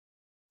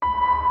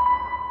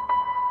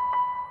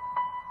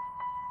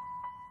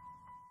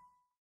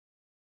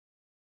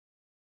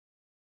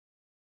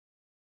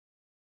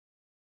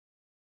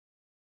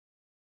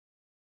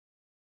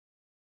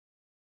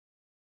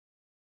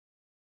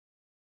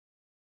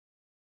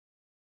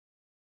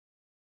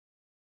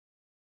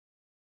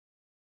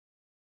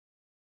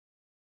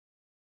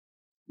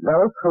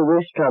Those who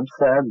wish to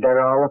observe the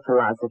role of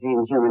philosophy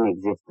in human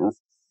existence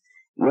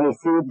may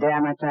see it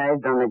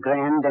dramatized on a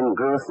grand and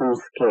gruesome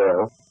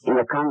scale in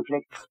the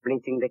conflict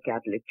splitting the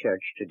Catholic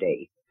Church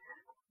today.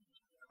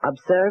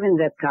 Observe in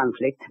that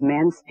conflict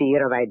man's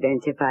fear of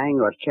identifying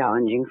or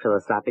challenging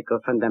philosophical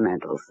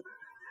fundamentals.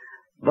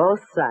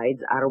 Both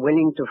sides are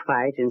willing to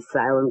fight in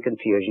silent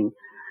confusion,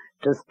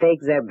 to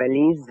stake their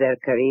beliefs, their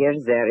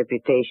careers, their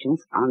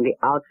reputations on the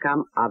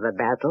outcome of a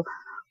battle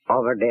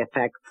over the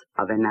effects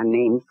of an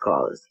unnamed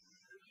cause.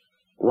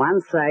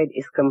 One side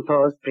is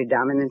composed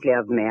predominantly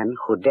of men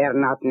who dare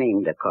not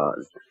name the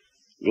cause,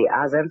 the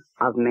other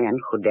of men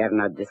who dare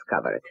not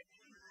discover it.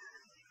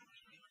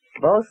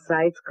 Both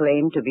sides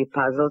claim to be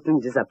puzzled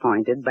and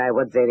disappointed by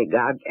what they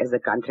regard as a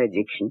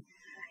contradiction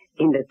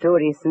in the two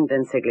recent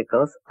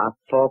encyclicals of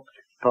Pope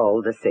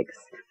Paul VI.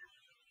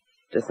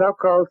 The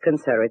so-called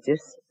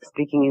conservatives,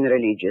 speaking in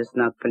religious,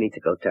 not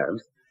political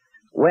terms,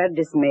 were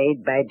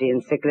dismayed by the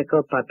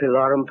encyclical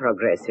Populorum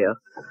Progressio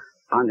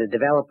on the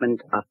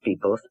development of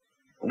peoples,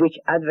 which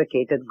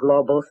advocated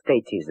global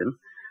statism,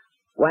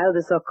 while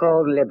the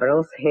so-called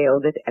liberals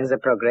hailed it as a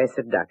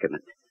progressive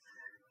document.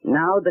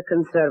 Now the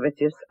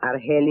conservatives are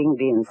hailing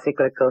the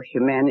encyclical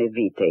Humanae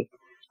Vitae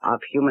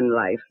of human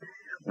life,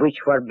 which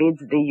forbids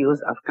the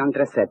use of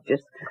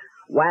contraceptives,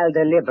 while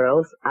the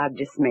liberals are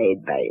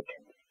dismayed by it.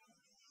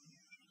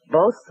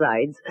 Both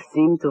sides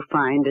seem to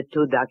find the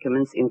two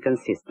documents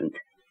inconsistent,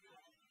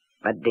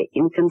 but the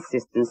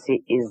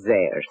inconsistency is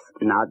theirs,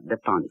 not the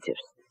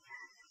pontiff's.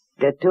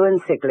 The two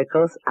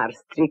encyclicals are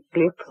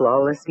strictly,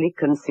 flawlessly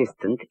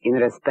consistent in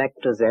respect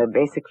to their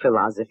basic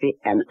philosophy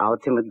and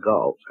ultimate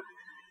goal.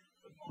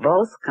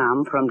 Both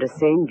come from the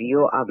same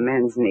view of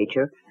man's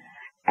nature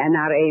and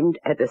are aimed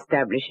at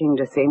establishing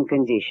the same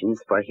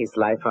conditions for his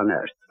life on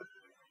earth.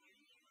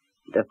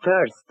 The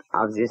first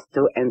of these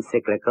two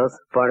encyclicals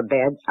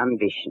forbids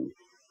ambition.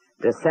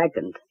 The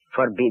second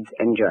forbids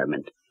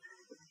enjoyment.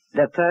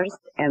 The first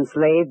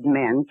enslaved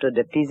man to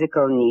the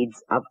physical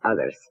needs of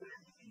others.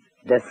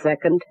 The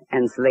second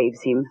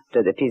enslaves him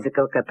to the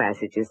physical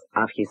capacities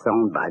of his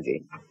own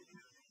body.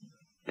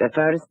 The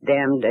first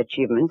damned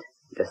achievement,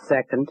 the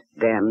second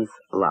damns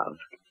love.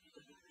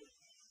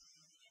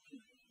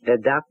 The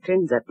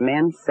doctrine that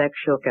man's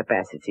sexual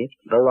capacity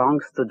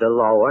belongs to the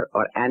lower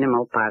or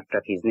animal part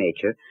of his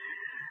nature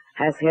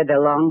has had a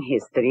long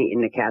history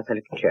in the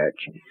Catholic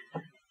Church.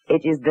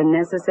 It is the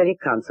necessary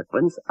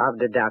consequence of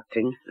the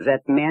doctrine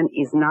that man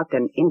is not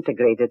an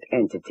integrated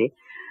entity,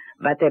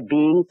 but a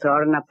being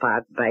torn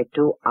apart by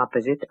two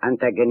opposite,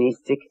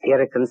 antagonistic,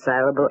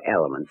 irreconcilable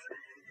elements: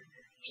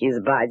 his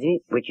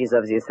body, which is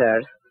of this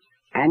earth,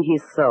 and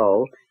his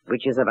soul,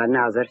 which is of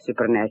another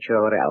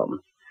supernatural realm.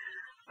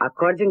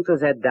 According to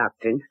that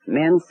doctrine,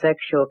 man's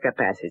sexual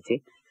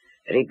capacity,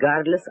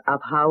 regardless of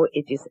how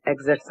it is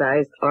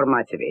exercised or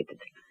motivated,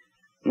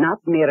 not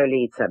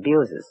merely its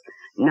abuses,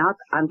 not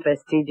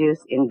unfastidious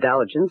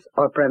indulgence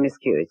or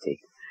promiscuity,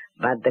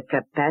 but the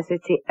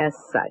capacity as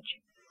such,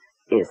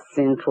 is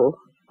sinful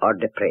or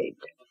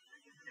depraved.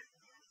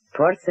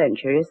 For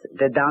centuries,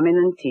 the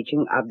dominant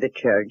teaching of the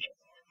Church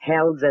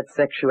held that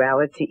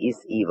sexuality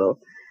is evil,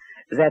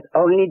 that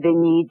only the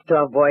need to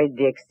avoid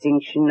the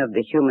extinction of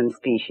the human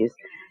species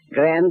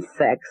grants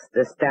sex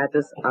the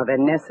status of a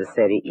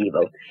necessary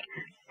evil,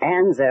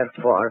 and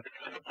therefore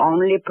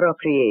only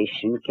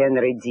procreation can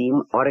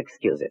redeem or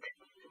excuse it.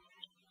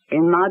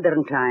 In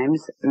modern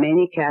times,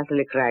 many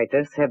Catholic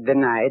writers have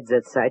denied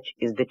that such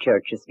is the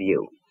Church's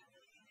view.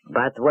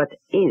 But what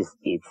is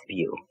its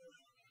view?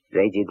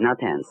 They did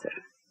not answer.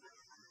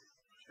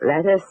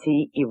 Let us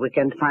see if we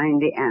can find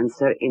the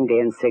answer in the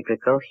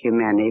encyclical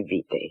Humanae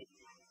Vitae.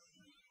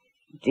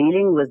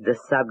 Dealing with the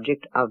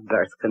subject of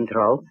birth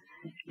control,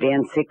 the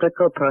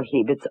encyclical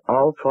prohibits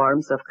all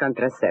forms of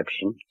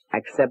contraception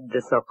except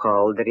the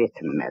so-called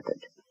rhythm method.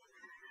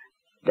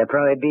 The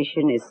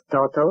prohibition is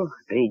total,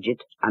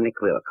 rigid,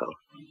 unequivocal.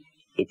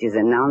 It is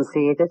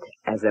enunciated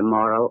as a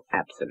moral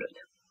absolute.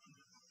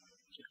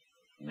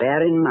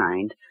 Bear in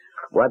mind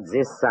what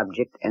this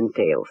subject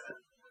entails.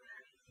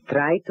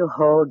 Try to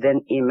hold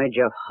an image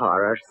of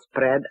horror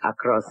spread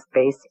across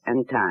space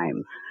and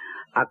time,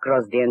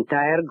 across the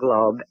entire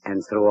globe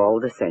and through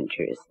all the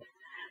centuries.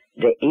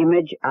 The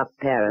image of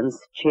parents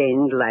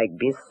chained like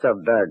beasts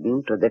of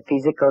burden to the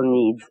physical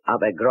needs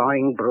of a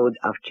growing brood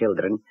of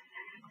children,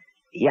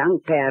 young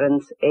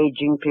parents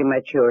aging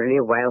prematurely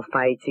while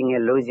fighting a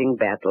losing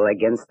battle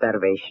against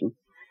starvation,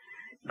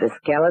 the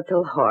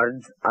skeletal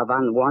hordes of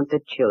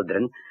unwanted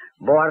children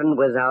born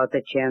without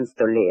a chance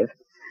to live,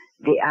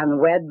 the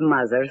unwed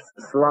mothers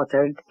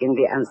slaughtered in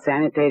the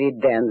unsanitary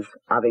dens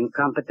of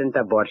incompetent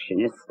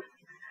abortionists,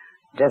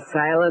 the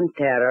silent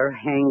terror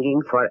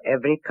hanging for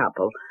every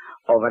couple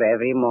over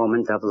every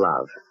moment of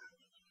love.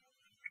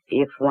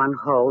 If one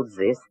holds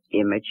this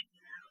image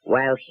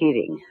while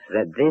hearing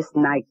that this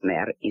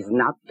nightmare is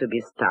not to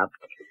be stopped,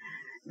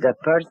 the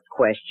first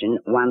question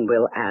one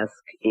will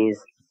ask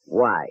is,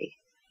 why?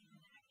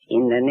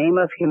 In the name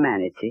of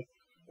humanity,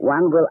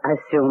 one will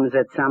assume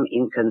that some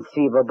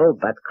inconceivable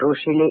but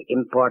crucially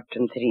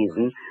important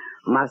reason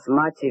must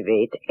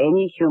motivate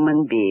any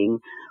human being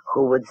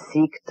who would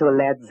seek to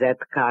let that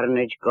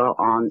carnage go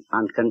on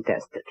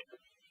uncontested.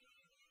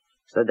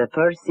 So the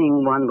first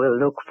thing one will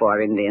look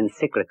for in the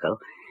encyclical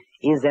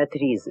is that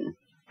reason,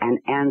 an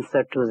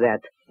answer to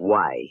that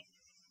why.